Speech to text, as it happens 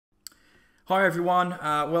Hi everyone,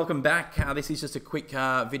 welcome back. This is just a quick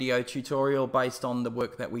video tutorial based on the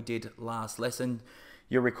work that we did last lesson.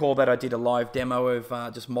 You'll recall that I did a live demo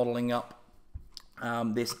of just modeling up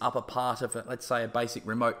this upper part of, let's say, a basic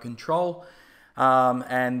remote control.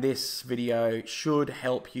 And this video should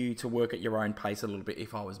help you to work at your own pace a little bit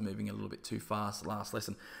if I was moving a little bit too fast last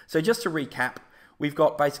lesson. So just to recap, we've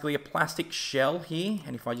got basically a plastic shell here,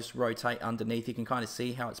 and if I just rotate underneath, you can kind of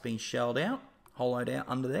see how it's been shelled out, hollowed out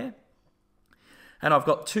under there. And I've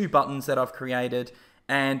got two buttons that I've created,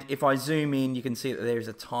 and if I zoom in, you can see that there's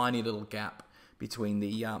a tiny little gap between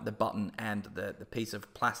the button and the piece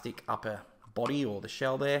of plastic upper body or the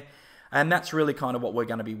shell there, and that's really kind of what we're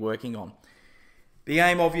going to be working on. The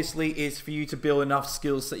aim obviously is for you to build enough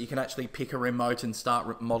skills so that you can actually pick a remote and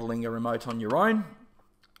start modeling a remote on your own,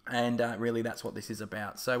 and really that's what this is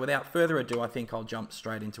about. So without further ado, I think I'll jump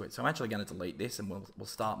straight into it. So I'm actually going to delete this and we'll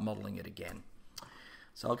start modeling it again.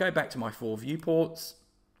 So I'll go back to my 4 viewports,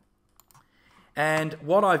 and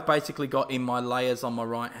what I've basically got in my layers on my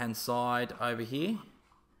right hand side over here,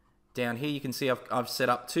 down here you can see I've set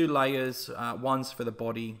up 2 layers, one's for the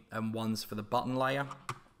body and one's for the button layer.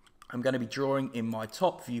 I'm going to be drawing in my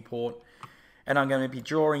top viewport, and I'm going to be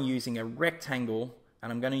drawing using a rectangle,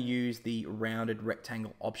 and I'm going to use the rounded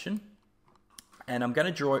rectangle option, and I'm going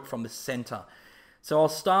to draw it from the center. So I'll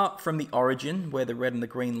start from the origin where the red and the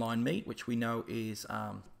green line meet, which we know is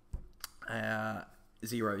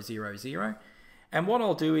 0, 0, 0. And what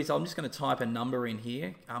I'll do is I'm just going to type a number in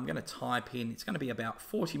here. I'm going to type in, it's going to be about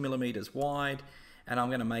 40 millimeters wide, and I'm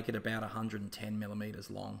going to make it about 110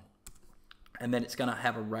 millimeters long. And then it's going to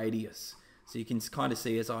have a radius. So you can kind of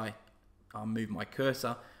see as I move my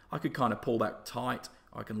cursor, I could kind of pull that tight,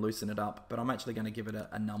 I can loosen it up, but I'm actually going to give it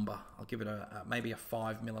a number. I'll give it maybe a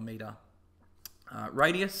 5 millimeter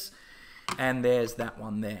radius, and there's that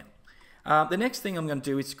one there. The next thing I'm going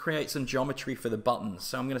to do is create some geometry for the buttons.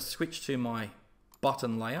 So I'm going to switch to my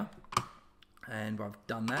button layer, and I've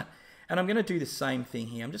done that. And I'm going to do the same thing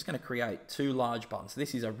here. I'm just going to create 2 large buttons.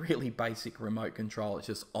 This is a really basic remote control. It's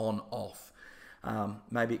just on, off.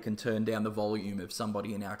 Maybe it can turn down the volume of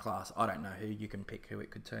somebody in our class. I don't know who. You can pick who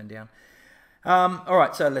it could turn down. All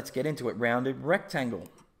right, so let's get into it. Rounded rectangle.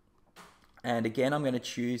 And again, I'm going to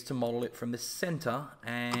choose to model it from the center,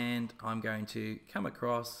 and I'm going to come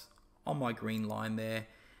across on my green line there,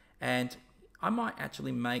 and I might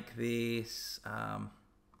actually make this,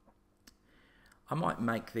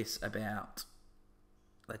 about,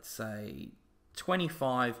 let's say,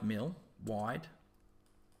 25 mil wide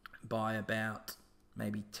by about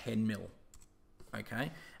maybe 10 mil,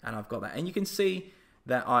 okay? And I've got that, and you can see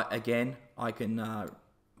that I can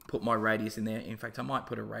put my radius in there. In fact, I might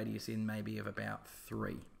put a radius in maybe of about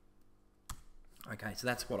 3. Okay, so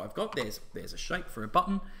that's what I've got. There's a shape for a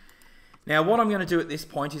button. Now what I'm going to do at this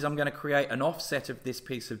point is I'm going to create an offset of this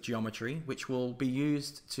piece of geometry, which will be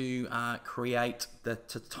used to create the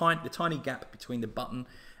tiny gap between the button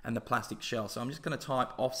and the plastic shell. So I'm just going to type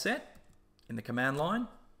offset in the command line,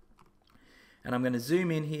 and I'm going to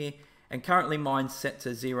zoom in here. And currently mine's set to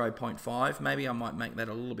 0.5. Maybe I might make that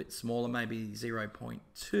a little bit smaller, maybe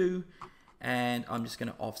 0.2. And I'm just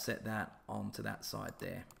going to offset that onto that side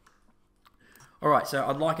there. All right, so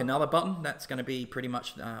I'd like another button. That's going to be pretty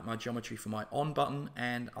much my geometry for my on button.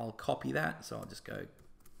 And I'll copy that. So I'll just go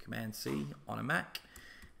Command C on a Mac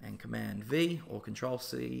and Command V or Control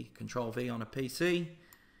C, Control V on a PC.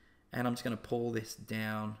 And I'm just going to pull this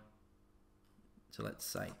down to, let's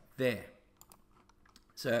say, there.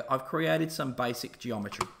 So I've created some basic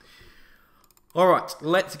geometry. All right,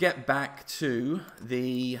 let's get back to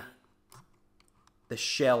the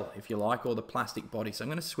shell, if you like, or the plastic body. So I'm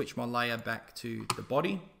going to switch my layer back to the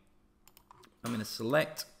body. I'm going to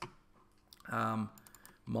select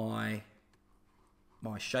my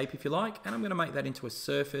shape, if you like, and I'm going to make that into a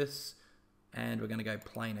surface, and we're going to go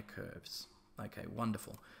planar curves. Okay,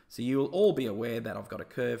 wonderful. So you will all be aware that I've got a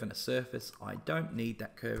curve and a surface. I don't need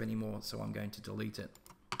that curve anymore, so I'm going to delete it.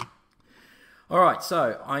 All right,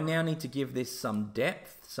 so I now need to give this some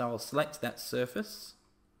depth. So I'll select that surface,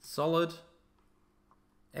 solid,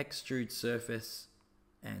 extrude surface,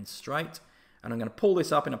 and straight. And I'm going to pull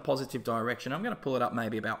this up in a positive direction. I'm going to pull it up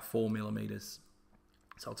maybe about 4 millimeters.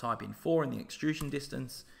 So I'll type in 4 in the extrusion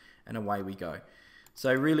distance, and away we go.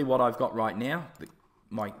 So really what I've got right now,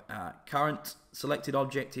 my current selected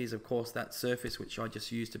object is, of course, that surface which I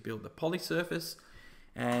just used to build the poly surface,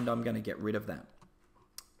 and I'm going to get rid of that.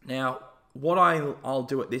 Now, what I'll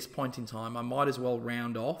do at this point in time, I might as well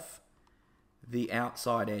round off the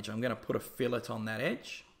outside edge. I'm going to put a fillet on that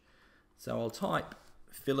edge. So I'll type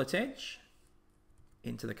fillet edge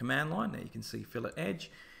into the command line. There you can see fillet edge.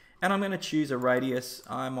 And I'm going to choose a radius.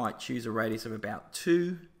 I might choose a radius of about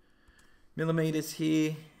 2 millimeters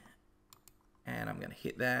here. And I'm going to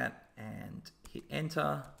hit that and hit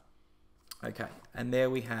enter. Okay, and there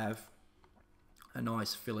we have a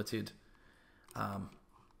nice filleted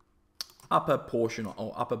upper portion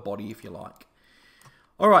or upper body, if you like.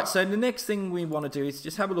 All right, so the next thing we want to do is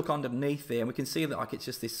just have a look underneath there, and we can see that like it's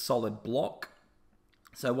just this solid block.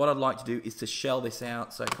 So what I'd like to do is to shell this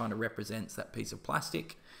out so it kind of represents that piece of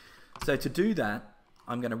plastic. So to do that,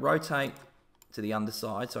 I'm going to rotate to the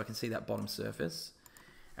underside so I can see that bottom surface.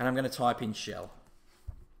 And I'm going to type in shell.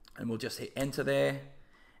 And we'll just hit enter there.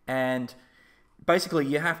 And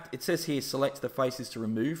basically it says here, select the faces to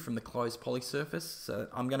remove from the closed poly surface. So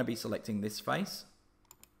I'm going to be selecting this face.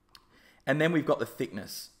 And then we've got the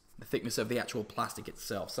thickness of the actual plastic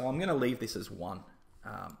itself. So I'm going to leave this as 1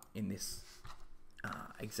 in this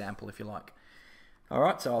example, if you like. All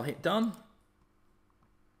right, so I'll hit done.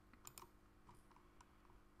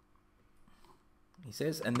 He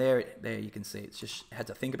says, and there you can see it's just had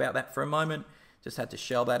to think about that for a moment, just had to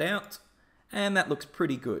shell that out, and that looks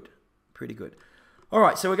pretty good, pretty good. All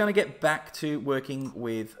right, so we're going to get back to working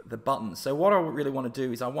with the buttons. So what I really want to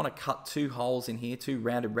do is I want to cut 2 holes in here, 2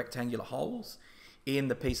 rounded rectangular holes in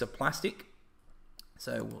the piece of plastic.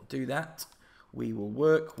 So we'll do that. We will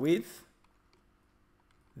work with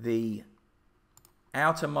the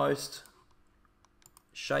outermost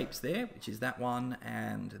shapes there, which is that one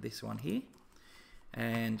and this one here.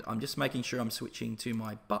 And I'm just making sure I'm switching to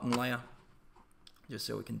my button layer just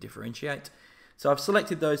so we can differentiate. So I've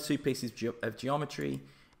selected those 2 pieces of geometry,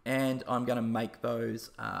 and I'm going to make those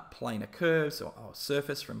planar curves or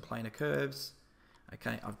surface from planar curves.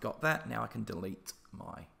 Okay, I've got that. Now I can delete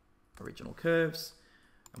my original curves,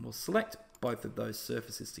 and we'll select both of those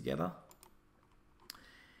surfaces together.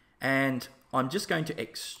 And I'm just going to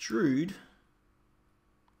extrude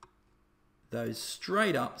those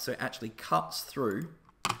straight up so it actually cuts through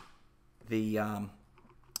the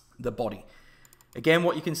body. Again,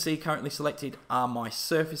 what you can see currently selected are my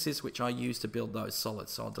surfaces, which I use to build those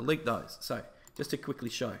solids. So I'll delete those. So just to quickly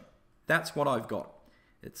show, that's what I've got.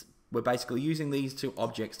 We're basically using these 2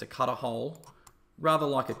 objects to cut a hole, rather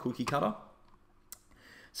like a cookie cutter.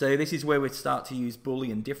 So this is where we start to use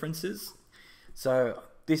Boolean differences. So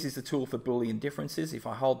this is the tool for Boolean differences. If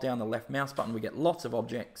I hold down the left mouse button, we get lots of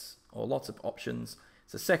objects or lots of options.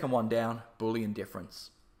 It's the second one down, Boolean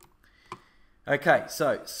difference. Okay,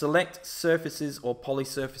 so select surfaces or poly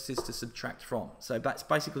surfaces to subtract from. So that's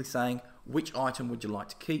basically saying which item would you like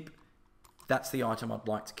to keep. That's the item I'd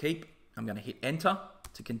like to keep. I'm going to hit enter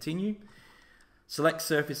to continue. Select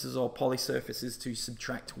surfaces or poly surfaces to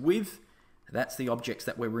subtract with. That's the objects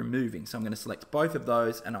that we're removing. So I'm going to select both of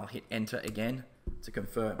those and I'll hit enter again to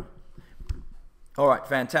confirm. All right,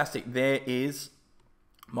 fantastic. There is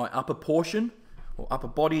my upper portion or upper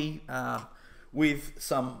body with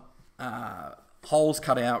some holes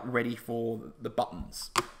cut out ready for the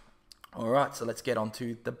buttons. All right, so let's get on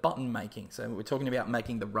to the button making. So we're talking about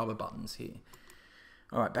making the rubber buttons here.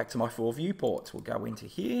 All right, back to my 4 viewports. We'll go into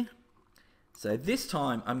here. So this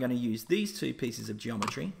time I'm going to use these 2 pieces of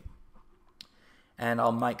geometry and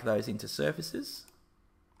I'll make those into surfaces.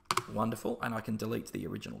 Wonderful, and I can delete the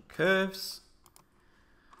original curves.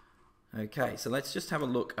 Okay, so let's just have a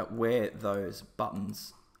look at where those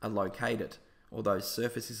buttons are located, or those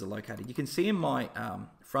surfaces are located. You can see in my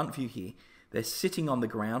front view here, they're sitting on the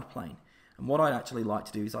ground plane. And what I'd actually like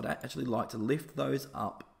to do is I'd actually like to lift those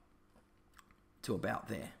up to about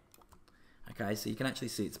there. Okay, so you can actually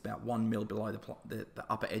see it's about 1 mil below the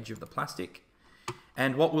upper edge of the plastic.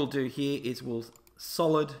 And what we'll do here is we'll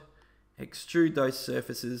solid extrude those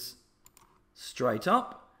surfaces straight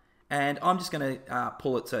up. And I'm just going to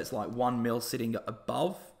pull it so it's like 1 mil sitting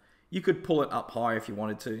above. You could pull it up higher if you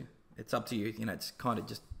wanted to. It's up to you. You know, it's kind of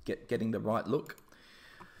just getting the right look.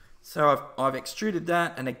 So I've extruded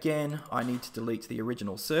that, and again, I need to delete the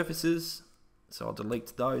original surfaces. So I'll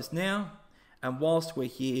delete those now. And whilst we're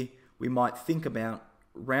here, we might think about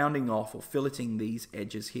rounding off or filleting these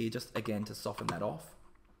edges here, just again to soften that off.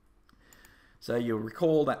 So you'll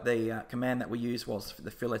recall that the command that we used was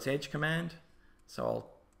the fillet edge command. So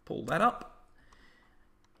I'll pull that up.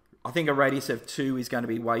 I think a radius of 2 is going to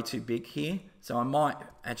be way too big here. So I might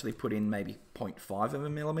actually put in maybe 0.5 of a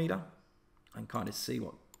millimeter and kind of see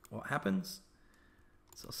what happens.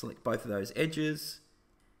 So I'll select both of those edges,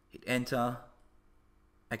 hit enter.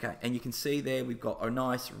 Okay, and you can see there we've got a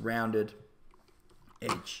nice rounded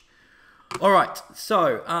edge. All right,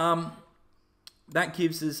 so that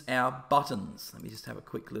gives us our buttons. Let me just have a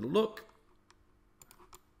quick little look.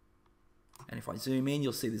 And if I zoom in,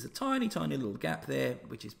 you'll see there's a tiny, tiny little gap there,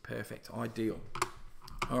 which is perfect, ideal.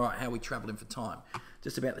 All right, how are we traveling for time?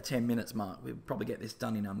 Just about the 10 minutes mark. We'll probably get this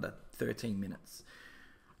done in under 13 minutes.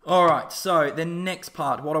 All right, so the next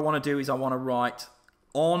part, what I want to do is I want to write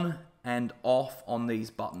on and off on these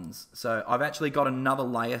buttons. So I've actually got another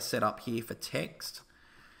layer set up here for text.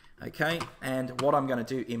 Okay, and what I'm going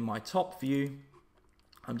to do in my top view,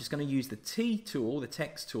 I'm just going to use the T tool, the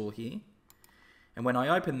text tool here. And when I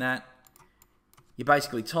open that, you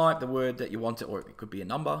basically type the word that you want it, or it could be a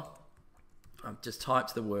number. I've just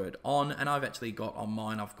typed the word on, and I've actually got on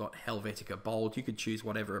mine, I've got Helvetica bold. You could choose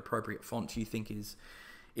whatever appropriate font you think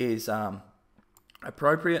is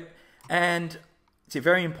appropriate. And it's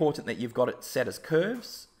very important that you've got it set as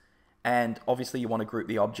curves, and obviously you want to group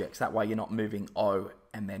the objects. That way you're not moving O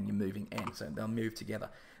and then you're moving N, so they'll move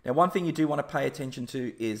together. Now, one thing you do want to pay attention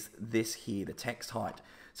to is this here, the text height.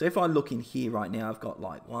 So if I look in here right now, I've got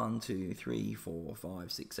like 1, 2, 3, 4,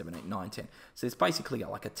 5, 6, 7, 8, 9, 10. So it's basically got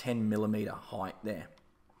like a 10 millimeter height there.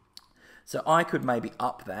 So I could maybe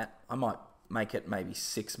up that. I might make it maybe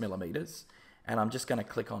 6 millimeters. And I'm just going to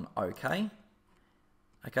click on OK.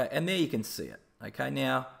 Okay, and there you can see it. Okay,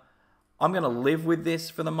 now I'm going to live with this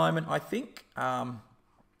for the moment, I think.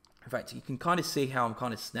 In fact, you can kind of see how I'm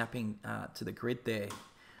kind of snapping to the grid there.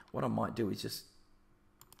 What I might do is just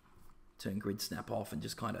turn grid snap off and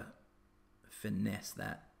just kind of finesse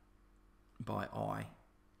that by eye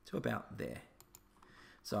to about there.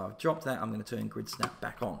 So I've dropped that. I'm going to turn grid snap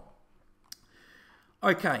back on.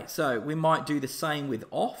 Okay, so we might do the same with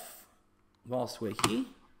off whilst we're here.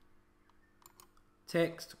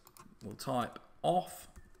 Text, we'll type off.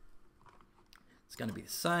 It's going to be the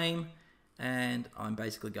same, and I'm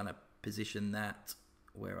basically going to position that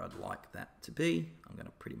where I'd like that to be. I'm going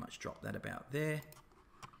to pretty much drop that about there.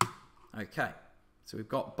 Okay, so we've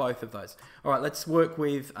got both of those. All right, let's work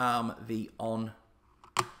with the on.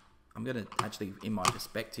 I'm going to actually, in my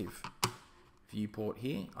perspective viewport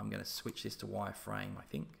here, I'm going to switch this to wireframe, I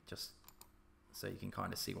think, just so you can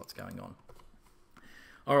kind of see what's going on.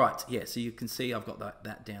 All right, yeah, so you can see I've got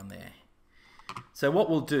that down there. So what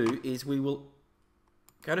we'll do is we will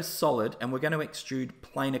go to solid, and we're going to extrude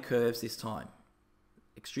planar curves this time.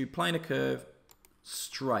 Extrude planar curve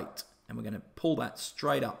straight, and we're going to pull that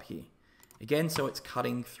straight up here. Again, so it's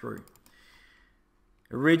cutting through.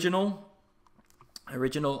 Original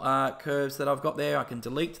curves that I've got there, I can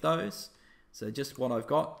delete those. So just what I've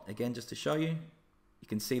got, again, just to show you, you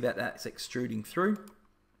can see that that's extruding through.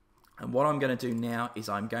 And what I'm going to do now is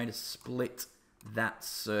I'm going to split that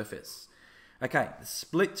surface. Okay, the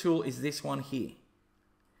split tool is this one here.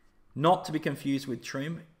 Not to be confused with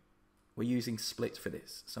trim, we're using split for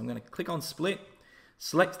this. So I'm going to click on split,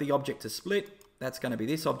 select the object to split. That's going to be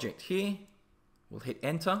this object here. We'll hit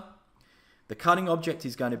enter. The cutting object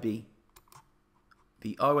is going to be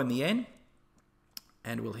the O and the N,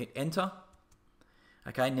 and we'll hit enter.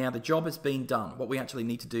 Okay, now the job has been done. What we actually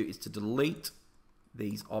need to do is to delete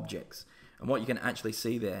these objects. And what you can actually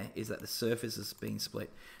see there is that the surface has been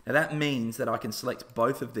split. Now that means that I can select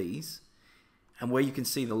both of these, and where you can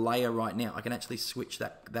see the layer right now, I can actually switch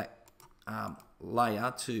that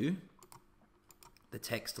layer to the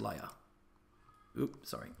text layer. Oops,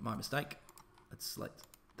 sorry, my mistake. Let's select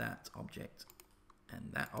that object,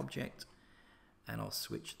 and I'll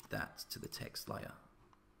switch that to the text layer.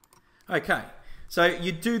 Okay, so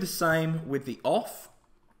you do the same with the off.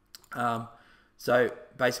 So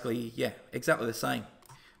basically, yeah, exactly the same.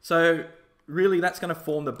 So really that's going to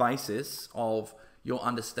form the basis of your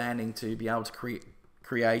understanding to be able to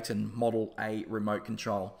create and model a remote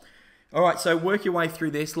control. All right, so work your way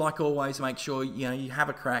through this. Like always, make sure you have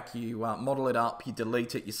a crack, you model it up, you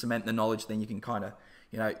delete it, you cement the knowledge, then you can kind of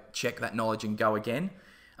check that knowledge and go again.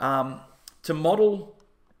 To model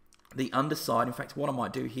the underside, in fact, what I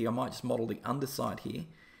might do here, I might just model the underside here.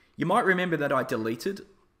 You might remember that I deleted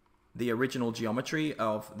the original geometry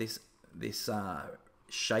of this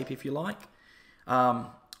shape, if you like.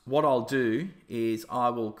 What I'll do is I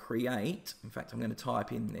will create, in fact, I'm going to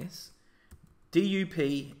type in this,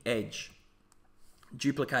 DUP edge,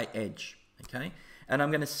 duplicate edge, okay? And I'm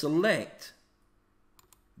going to select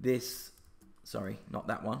this, sorry, not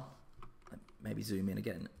that one. Maybe zoom in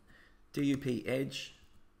again. DUP edge.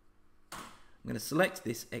 I'm going to select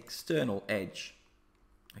this external edge,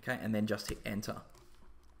 okay? And then just hit enter.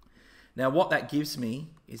 Now what that gives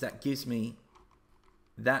me is that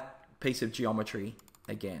piece of geometry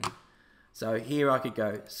again. So here I could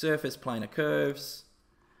go surface planar curves.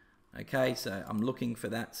 Okay, so I'm looking for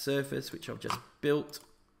that surface which I've just built.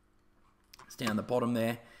 It's down the bottom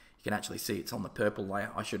there. You can actually see it's on the purple layer.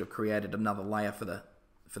 I should have created another layer for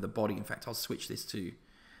the body. In fact, I'll switch this to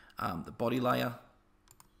the body layer.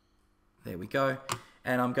 There we go.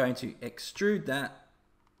 And I'm going to extrude that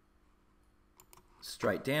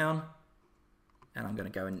straight down, and I'm going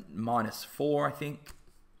to go in -4, I think.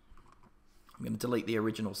 I'm going to delete the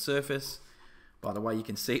original surface. By the way, you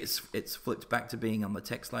can see it's flipped back to being on the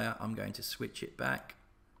text layer. I'm going to switch it back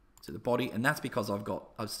to the body, and that's because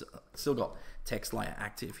I've still got text layer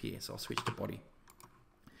active here, so I'll switch to body.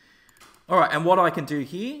 All right, and what I can do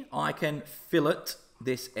here, I can fillet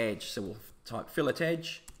this edge. So we'll type fillet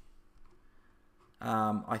edge.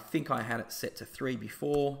 I think I had it set to 3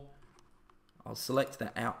 before. I'll select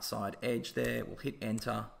that outside edge there. We'll hit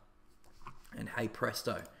enter, and hey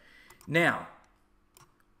presto. Now,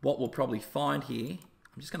 what we'll probably find here,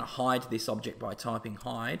 I'm just going to hide this object by typing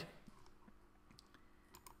hide.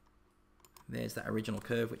 There's that original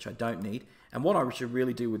curve, which I don't need. And what I should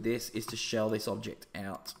really do with this is to shell this object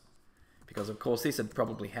out. Because of course this would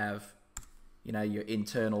probably have, you know, your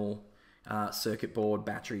internal circuit board,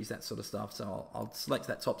 batteries, that sort of stuff. So I'll select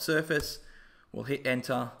that top surface. We'll hit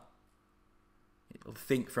enter. It'll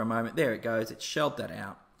think for a moment. There it goes. It's shelled that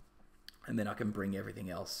out. And then I can bring everything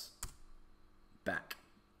else back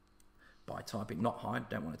by typing, not hide,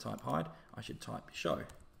 don't want to type hide. I should type show.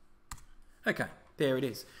 Okay, there it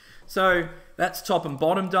is. So that's top and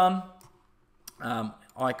bottom done.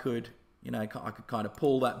 I could, you know, I could kind of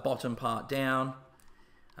pull that bottom part down.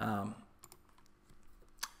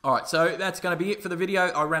 All right, so that's going to be it for the video.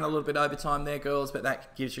 I ran a little bit over time there, girls, but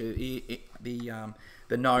that gives you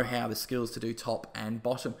the know-how, the skills to do top and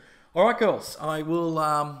bottom. All right, girls,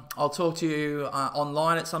 I'll talk to you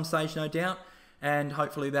online at some stage, no doubt, and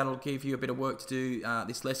hopefully that'll give you a bit of work to do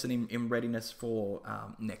this lesson in readiness for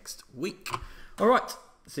next week. All right,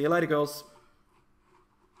 see you later, girls.